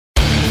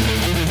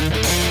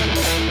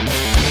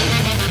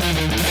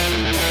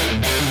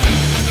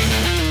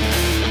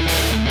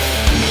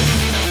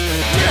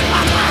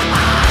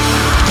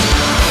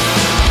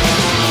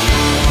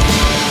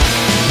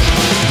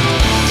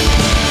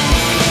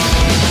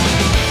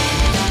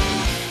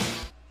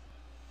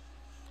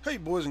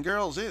boys and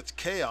girls, it's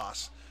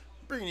Chaos,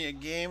 bringing you a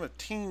game of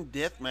Team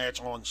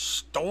Deathmatch on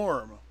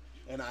Storm.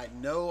 And I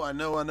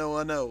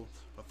know,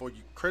 before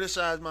you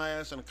criticize my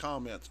ass in the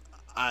comments,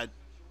 I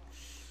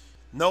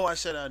know I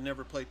said I'd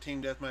never play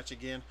Team Deathmatch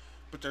again,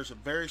 but there's a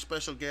very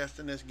special guest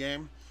in this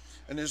game,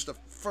 and this is the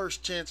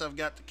first chance I've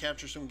got to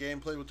capture some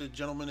gameplay with this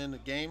gentleman in the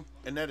game,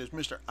 and that is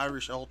Mr.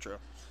 Irish Ultra.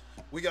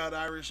 We got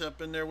Irish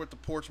up in there with the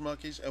porch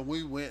monkeys, and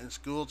we went and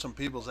schooled some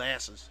people's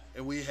asses,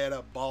 and we had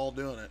a ball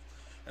doing it.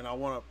 And I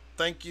want to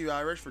thank you,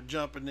 Irish, for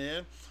jumping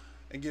in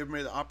and giving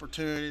me the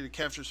opportunity to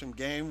capture some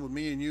game with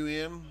me and you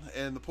in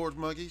and the porch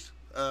monkeys.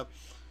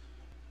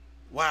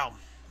 Wow,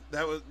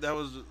 that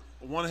was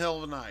one hell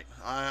of a night.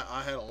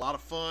 I had a lot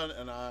of fun,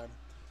 and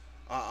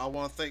I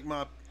want to thank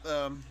my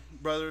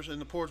brothers in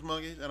the porch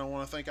monkeys, and I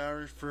want to thank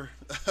Irish for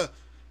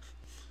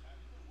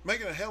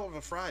making a hell of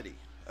a Friday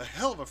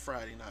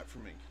night for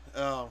me.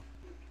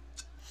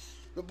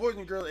 But boys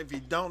and girls, if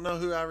you don't know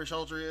who Irish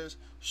Ultra is,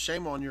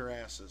 shame on your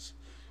asses.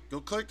 Go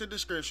click the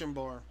description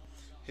bar.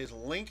 His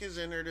link is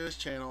in there to his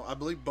channel. I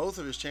believe both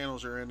of his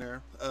channels are in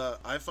there.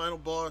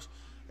 IFINALBOSS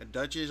and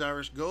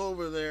DUTCHYisIRISH. Go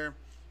over there.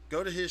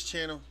 Go to his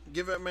channel.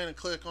 Give that man a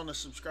click on the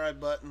subscribe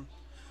button.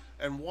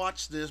 And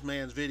watch this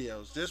man's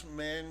videos. This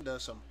man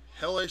does some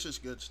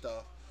hellacious good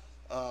stuff.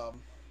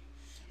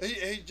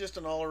 He's just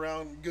an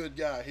all-around good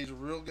guy. He's a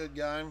real good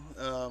guy.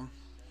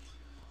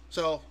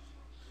 So,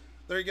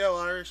 there you go,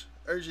 Irish.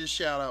 There's your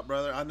shout-out,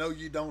 brother. I know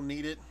you don't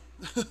need it.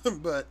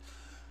 But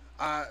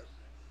I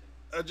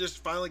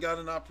just finally got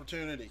an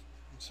opportunity,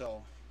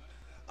 so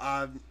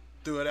I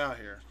threw it out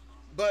here.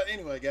 But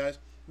anyway, guys,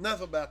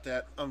 enough about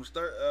that. I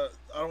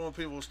don't want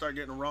people to start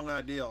getting the wrong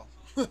idea.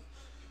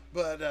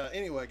 But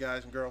anyway,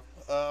 guys and girl,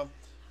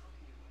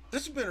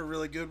 this has been a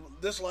really good.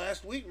 This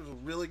last week was a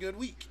really good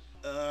week.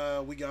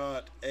 We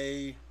got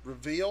a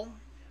reveal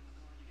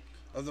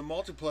of the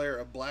multiplayer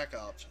of Black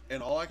Ops,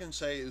 and all I can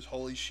say is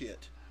holy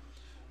shit.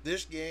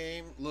 This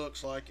game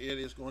looks like it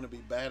is going to be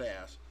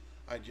badass.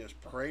 I just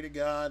pray to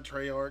God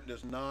Treyarch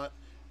does not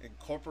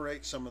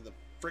incorporate some of the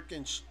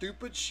freaking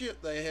stupid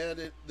shit they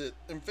had that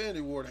Infinity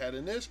Ward had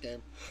in this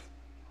game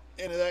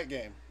into that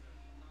game.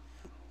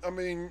 I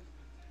mean,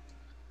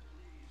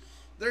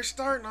 they're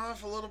starting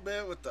off a little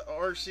bit with the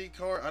RC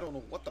car. I don't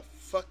know what the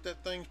fuck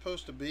that thing's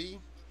supposed to be,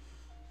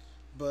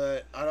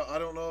 but I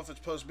don't know if it's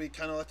supposed to be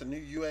kind of like the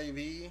new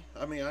UAV.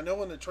 I mean, I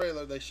know in the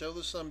trailer they show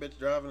the sumbitch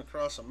driving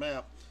across a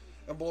map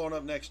and blowing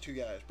up next to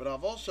guys, but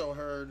I've also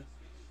heard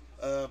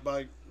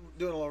by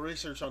doing a little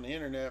research on the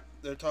internet,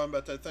 they're talking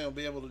about that thing will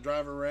be able to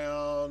drive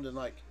around and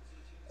like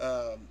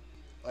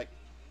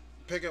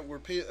pick up where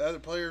other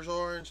players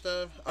are and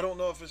stuff. I don't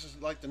know if this is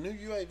like the new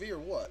UAV or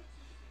what,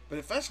 but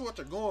if that's what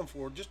they're going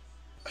for, just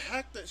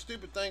hack that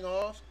stupid thing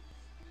off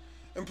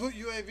and put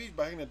UAVs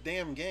back in the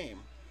damn game.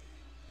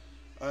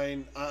 I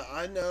mean,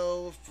 I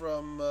know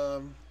from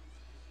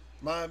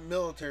my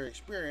military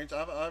experience,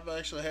 I've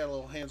actually had a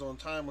little hands-on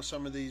time with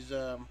some of these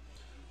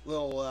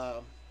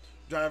little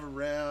drive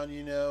around,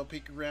 you know,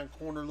 peek around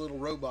corner little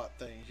robot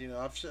things. You know,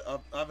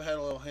 I've had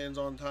a little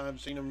hands-on time,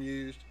 seen them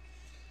used.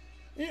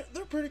 Yeah,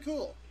 they're pretty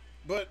cool,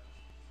 but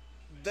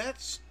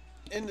that's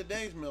in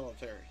today's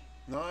military,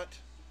 not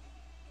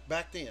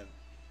back then.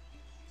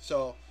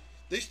 So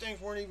these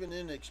things weren't even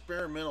in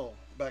experimental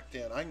back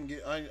then. I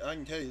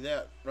can tell you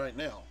that right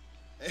now.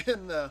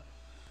 And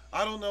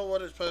I don't know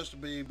what it's supposed to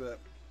be, but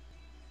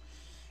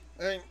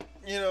and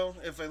you know,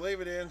 if they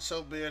leave it in,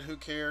 so be it. Who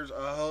cares?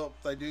 I hope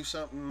they do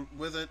something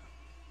with it.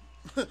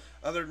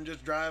 Other than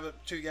just drive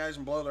up two guys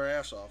and blow their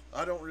ass off.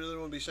 I don't really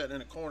want to be sitting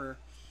in a corner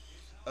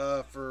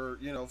for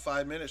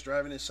 5 minutes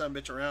driving this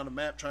sumbitch around the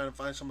map trying to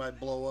find somebody to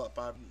blow up.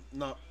 I'm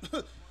not.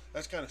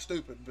 That's kind of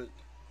stupid.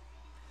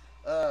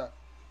 But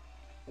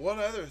one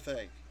other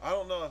thing, I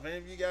don't know if any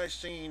of you guys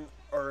seen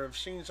or have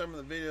seen some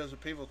of the videos of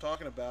people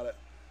talking about it,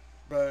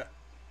 but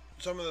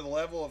some of the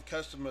level of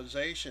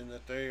customization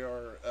that they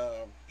are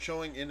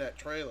showing in that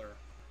trailer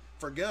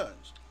for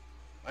guns.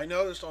 I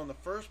noticed on the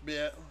first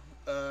bit.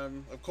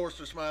 Of course,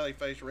 the smiley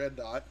face red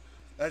dot.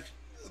 That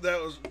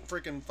was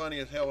freaking funny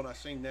as hell when I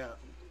seen that.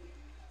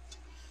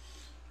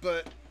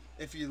 But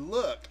if you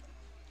look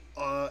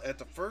at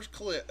the first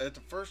clip, at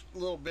the first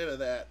little bit of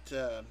that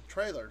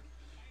trailer,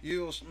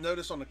 you'll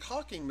notice on the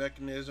cocking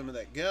mechanism of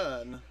that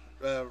gun,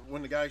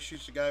 when the guy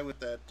shoots the guy with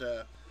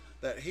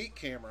that heat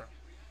camera,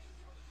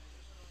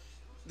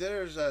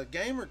 there's a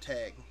gamer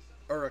tag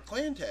or a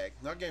clan tag,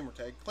 not gamer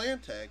tag, clan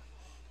tag,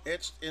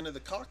 etched into the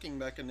cocking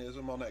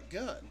mechanism on that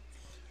gun.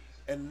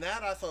 And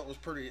that I thought was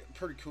pretty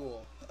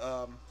cool.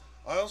 I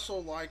also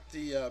like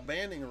the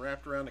banding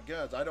wrapped around the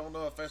guns. I don't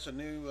know if that's a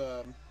new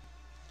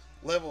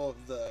level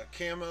of the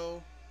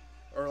camo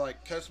or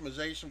like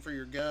customization for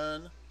your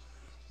gun,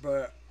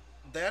 but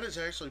that is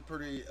actually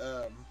pretty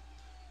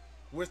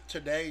with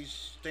today's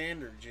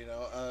standards. You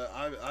know,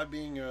 I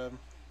being an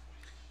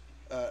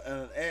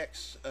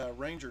ex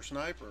Ranger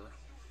sniper,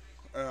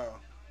 you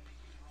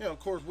know, of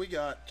course we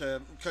got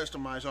to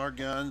customize our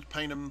guns,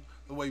 paint them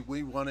the way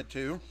we wanted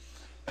to.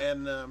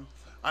 And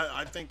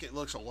I think it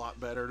looks a lot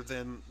better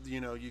than,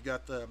 you know, you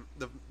got the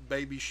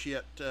baby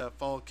shit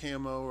fall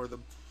camo, or the,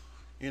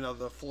 you know,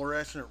 the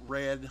fluorescent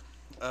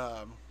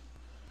um,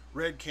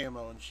 red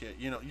camo and shit.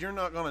 You know, you're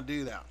not gonna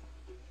do that.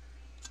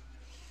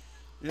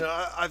 You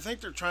know, I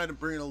think they're trying to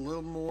bring a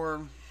little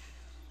more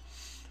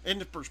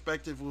into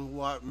perspective with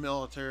what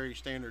military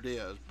standard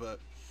is, but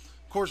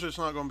of course it's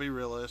not going to be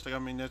realistic. I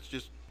mean, that's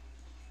just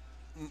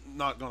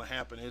not going to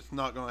happen. It's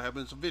not going to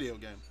happen. It's a video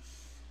game.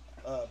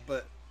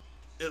 But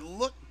it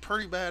looked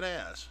pretty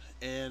badass.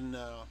 And,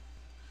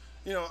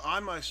 you know, I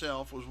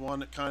myself was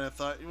one that kind of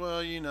thought,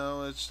 well, you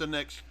know, it's the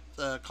next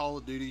Call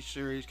of Duty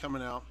series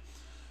coming out.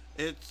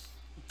 It's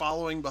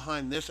following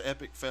behind this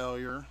epic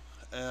failure.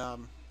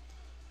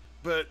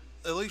 But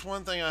at least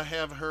one thing I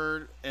have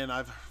heard, and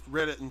I've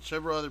read it in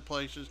several other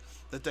places,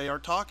 that they are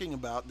talking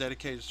about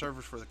dedicated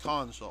servers for the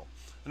console.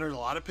 And there's a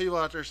lot of people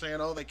out there saying,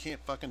 oh, they can't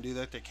fucking do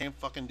that. They can't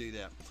fucking do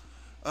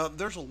that.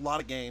 There's a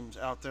lot of games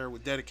out there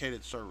with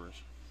dedicated servers.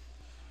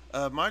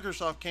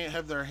 Microsoft can't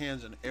have their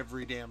hands in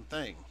every damn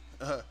thing.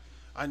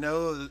 I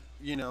know that,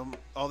 you know,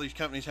 all these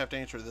companies have to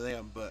answer to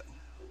them, but,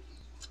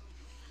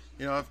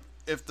 you know,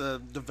 if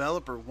the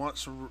developer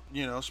wants to,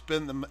 you know,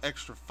 spend the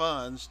extra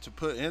funds to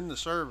put in the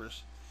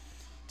service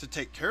to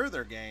take care of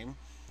their game,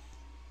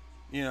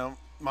 you know,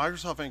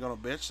 Microsoft ain't gonna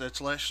bitch. That's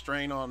less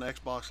strain on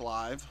Xbox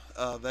Live.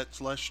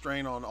 That's less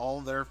strain on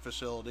all their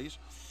facilities.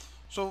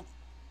 So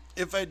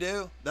if they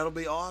do, that'll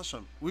be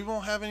awesome. We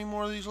won't have any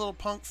more of these little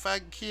punk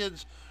fag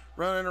kids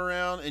running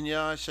around. And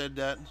yeah, I said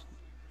that.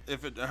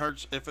 If it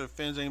hurts, if it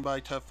offends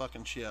anybody, tough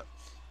fucking shit.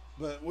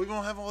 But we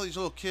won't have all these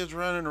little kids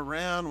running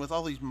around with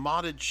all these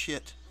modded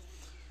shit.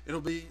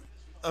 It'll be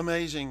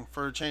amazing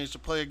for a change to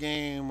play a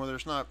game where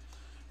there's not,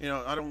 you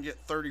know, I don't get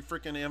 30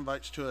 freaking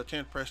invites to a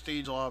 10th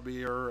Prestige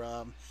lobby,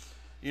 or,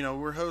 you know,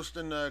 we're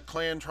hosting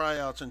clan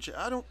tryouts and shit.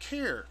 I don't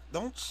care.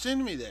 Don't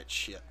send me that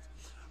shit.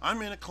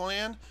 I'm in a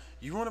clan.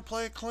 You want to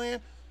play a clan?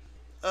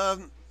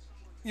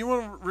 You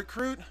want to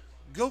recruit?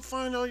 Go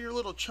find all your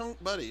little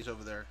chunk buddies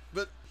over there.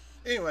 But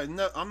anyway,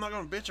 no, I'm not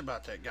going to bitch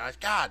about that, guys.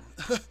 God,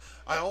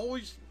 I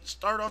always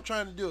start off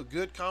trying to do a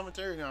good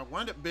commentary, and I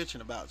wind up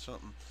bitching about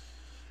something.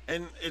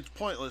 And it's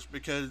pointless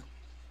because,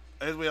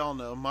 as we all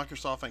know,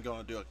 Microsoft ain't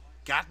going to do a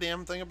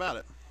goddamn thing about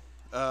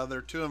it.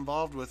 They're too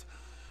involved with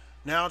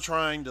now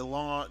trying to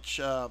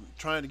launch,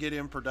 trying to get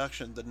in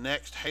production the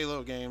next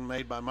Halo game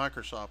made by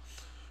Microsoft.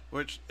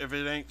 Which, if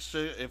it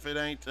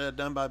ain't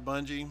done by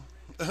Bungie,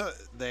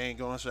 they ain't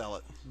gonna sell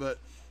it. But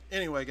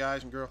anyway,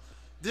 guys and girls,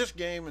 this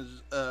game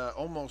is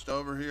almost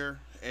over here,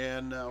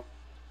 and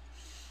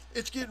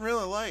it's getting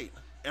really late,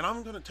 and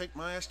I'm gonna take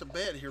my ass to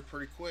bed here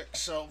pretty quick.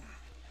 So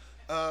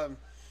I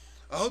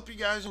hope you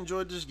guys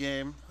enjoyed this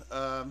game.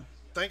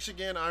 Thanks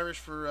again, Irish,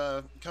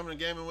 for coming and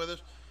gaming with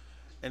us.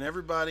 And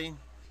everybody,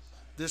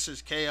 this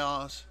is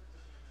Chaos,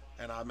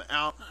 and I'm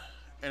out.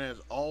 And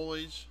as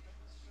always,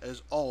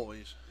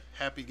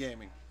 happy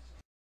gaming.